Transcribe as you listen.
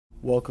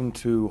Welcome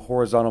to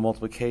Horizontal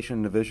Multiplication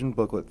and Division,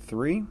 Booklet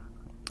 3,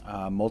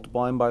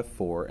 multiplying by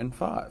 4 and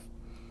 5.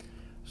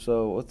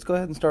 So let's go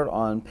ahead and start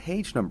on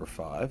page number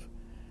 5,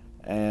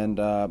 and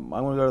I'm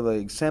going to go to the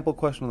example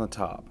question on the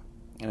top,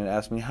 and it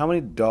asks me how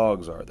many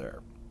dogs are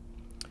there.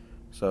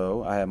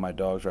 So I have my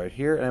dogs right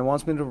here, and it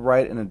wants me to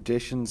write an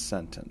addition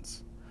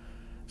sentence.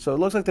 So it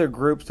looks like they're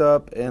grouped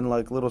up in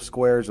like little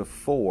squares of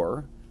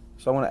 4.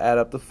 So I want to add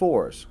up the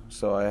 4s.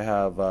 So I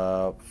have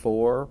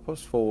 4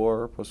 plus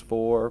 4 plus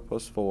 4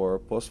 plus 4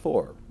 plus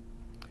 4.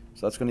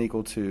 So that's going to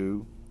equal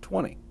to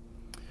 20.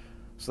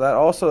 So that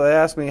also, they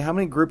asked me how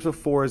many groups of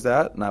 4 is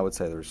that? And I would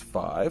say there's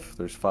 5.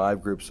 There's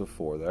 5 groups of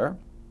 4 there.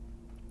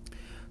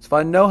 So if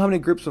I know how many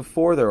groups of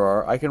 4 there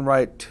are, I can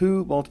write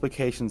 2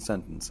 multiplication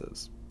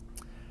sentences.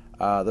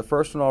 The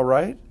first one I'll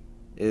write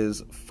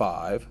is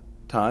 5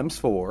 times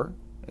 4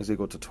 is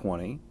equal to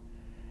 20.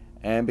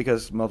 And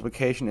because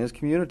multiplication is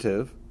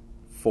commutative,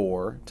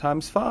 4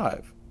 times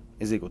 5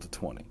 is equal to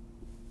 20.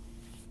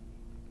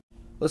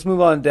 Let's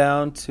move on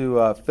down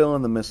to fill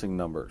in the missing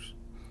numbers.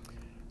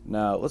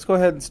 Now, let's go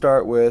ahead and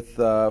start with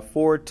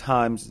 4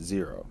 times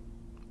 0.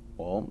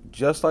 Well,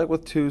 just like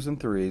with 2's and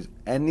 3's,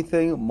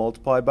 anything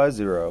multiplied by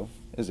 0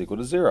 is equal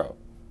to 0.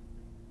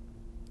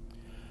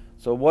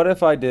 So what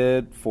if I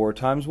did 4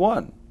 times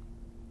 1?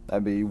 That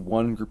would be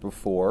one group of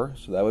 4,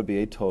 so that would be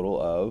a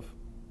total of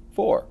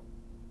 4.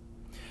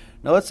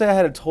 Now let's say I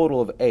had a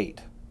total of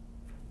 8.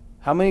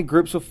 How many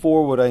groups of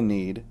 4 would I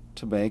need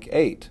to make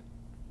 8?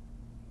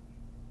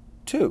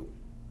 2.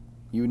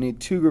 You would need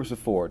 2 groups of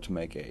 4 to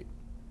make 8.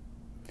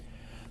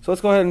 So let's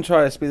go ahead and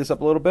try to speed this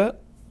up a little bit.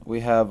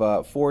 We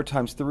have 4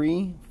 times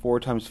 3, 4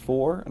 times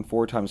 4, and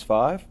 4 times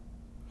 5.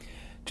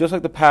 Just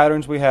like the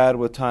patterns we had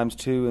with times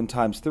 2 and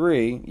times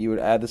 3, you would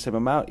add the same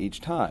amount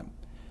each time.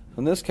 So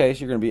in this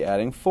case, you're going to be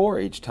adding 4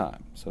 each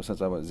time. So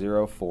since I went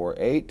 0, 4,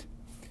 8,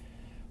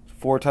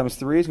 4 times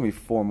 3 is going to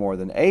be 4 more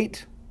than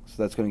 8,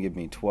 so that's going to give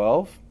me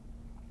 12.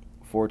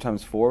 4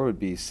 times 4 would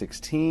be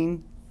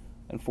 16,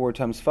 and 4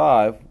 times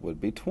 5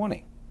 would be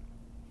 20.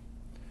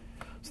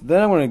 So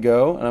then I'm going to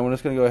go, and I'm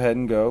just going to go ahead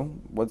and go,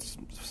 what's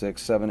 6,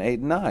 7, 8,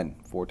 and 9?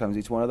 4 times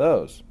each one of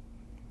those.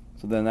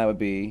 So then that would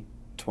be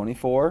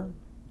 24,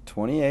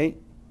 28,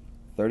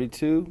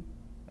 32,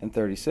 and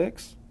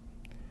 36.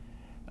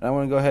 And I'm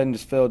going to go ahead and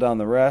just fill down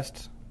the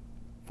rest.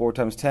 4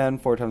 times 10,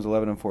 4 times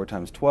 11, and 4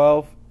 times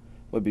 12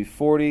 would be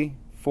 40,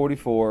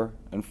 44,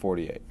 and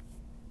 48.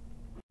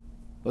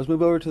 Let's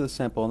move over to the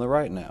sample on the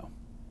right now.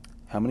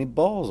 How many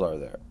balls are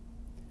there?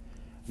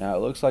 Now it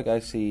looks like I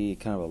see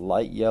kind of a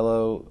light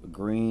yellow,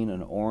 green,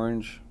 and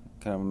orange,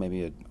 kind of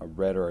maybe a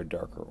red or a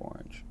darker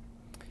orange.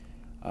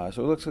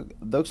 So it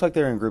looks like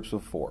they're in groups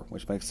of 4,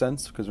 which makes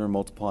sense because we're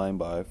multiplying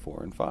by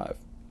 4 and 5.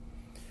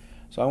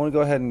 So I want to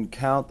go ahead and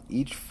count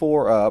each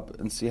 4 up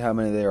and see how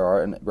many there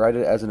are and write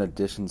it as an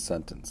addition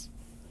sentence.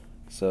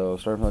 So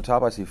starting from the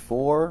top, I see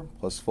 4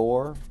 plus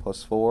 4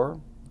 plus 4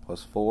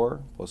 plus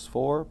 4 plus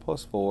 4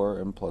 plus 4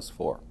 and plus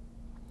 4.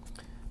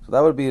 So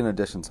that would be an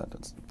addition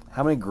sentence.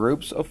 How many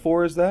groups of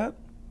 4 is that?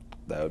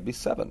 That would be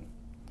 7.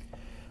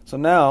 So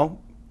now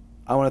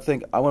I want to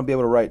be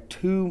able to write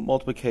 2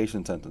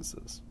 multiplication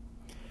sentences.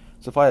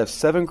 So if I have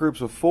 7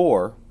 groups of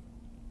 4,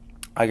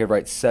 I could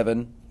write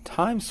 7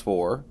 times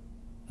 4,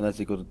 and that's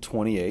equal to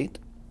 28.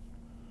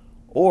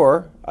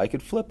 Or I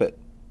could flip it.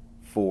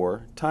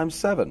 4 times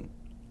 7,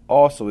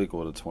 also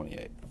equal to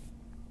 28.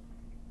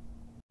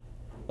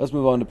 Let's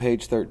move on to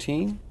page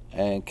 13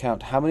 and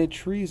count how many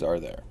trees are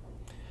there.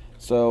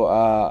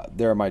 So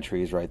there are my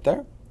trees right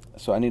there.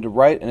 So I need to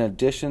write an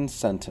addition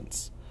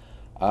sentence.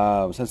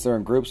 Since they're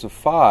in groups of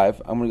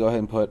 5, I'm going to go ahead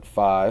and put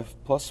 5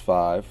 plus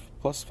 5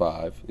 plus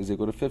 5 is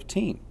equal to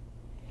 15.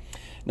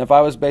 Now if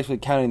I was basically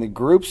counting the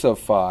groups of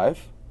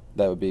 5,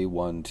 that would be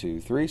 1, 2,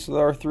 3. So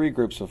there are 3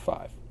 groups of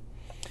 5.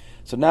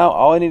 So now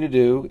all I need to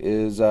do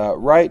is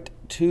write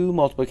 2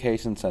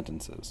 multiplication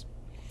sentences.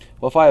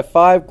 Well, if I have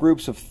 5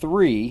 groups of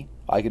 3,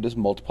 I could just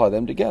multiply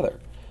them together.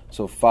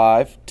 So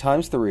 5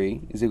 times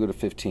 3 is equal to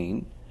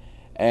 15.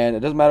 And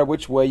it doesn't matter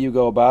which way you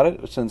go about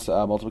it. Since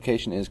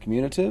multiplication is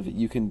commutative,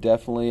 you can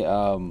definitely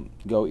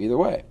go either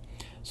way.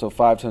 So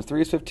 5 times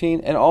 3 is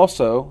 15, and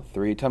also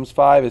 3 times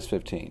 5 is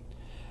 15.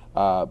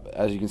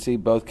 As you can see,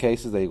 both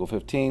cases, they equal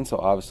 15, so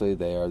obviously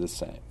they are the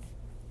same.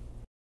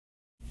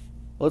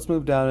 Let's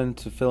move down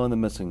into fill in the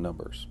missing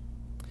numbers.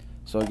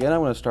 So again, I'm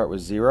going to start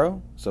with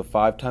 0. So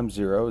 5 times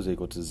 0 is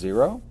equal to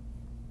 0.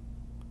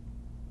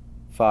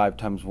 5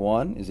 times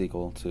 1 is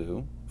equal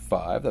to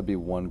 5. That would be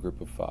one group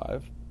of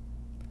 5.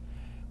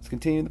 Let's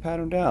continue the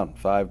pattern down.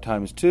 5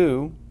 times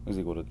 2 is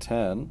equal to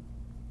 10.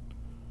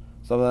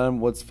 So then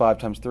what's 5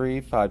 times 3,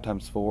 5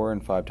 times 4,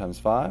 and 5 times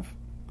 5?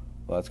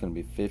 Well, that's going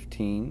to be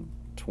 15,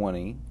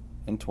 20,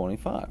 and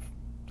 25.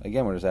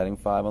 Again, we're just adding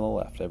 5 on the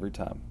left every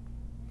time.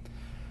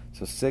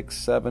 So 6,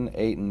 7,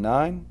 8, and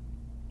 9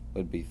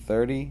 would be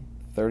 30,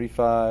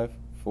 35,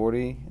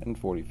 40, and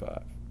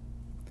 45.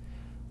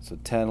 So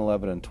 10,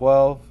 11, and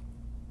 12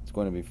 is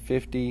going to be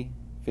 50,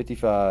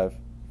 55,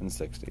 and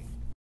 60.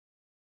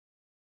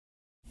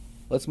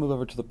 Let's move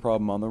over to the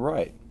problem on the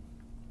right.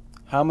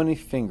 How many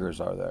fingers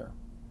are there?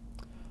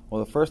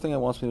 Well, the first thing it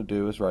wants me to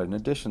do is write an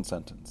addition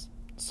sentence.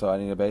 So I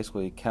need to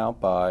basically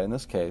count by, in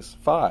this case,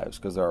 5s,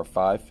 because there are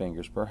 5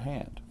 fingers per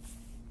hand.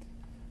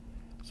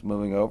 So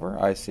moving over,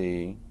 I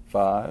see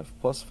 5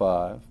 plus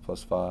 5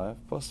 plus 5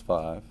 plus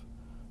 5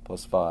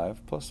 plus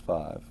 5 plus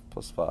 5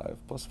 plus 5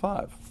 plus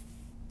 5.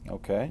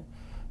 Okay,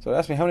 so it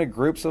asks me how many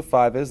groups of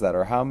 5 is that,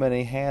 or how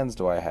many hands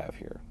do I have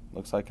here?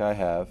 Looks like I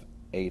have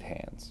 8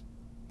 hands.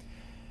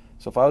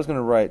 So if I was going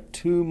to write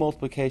 2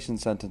 multiplication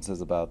sentences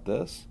about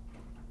this,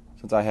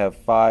 since I have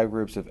 8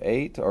 groups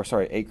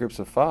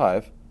of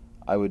 5,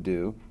 I would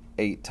do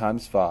 8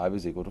 times 5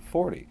 is equal to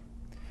 40.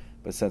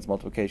 But since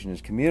multiplication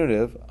is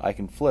commutative, I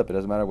can flip. It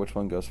doesn't matter which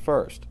one goes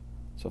first.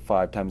 So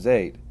 5 times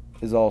 8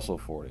 is also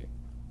 40.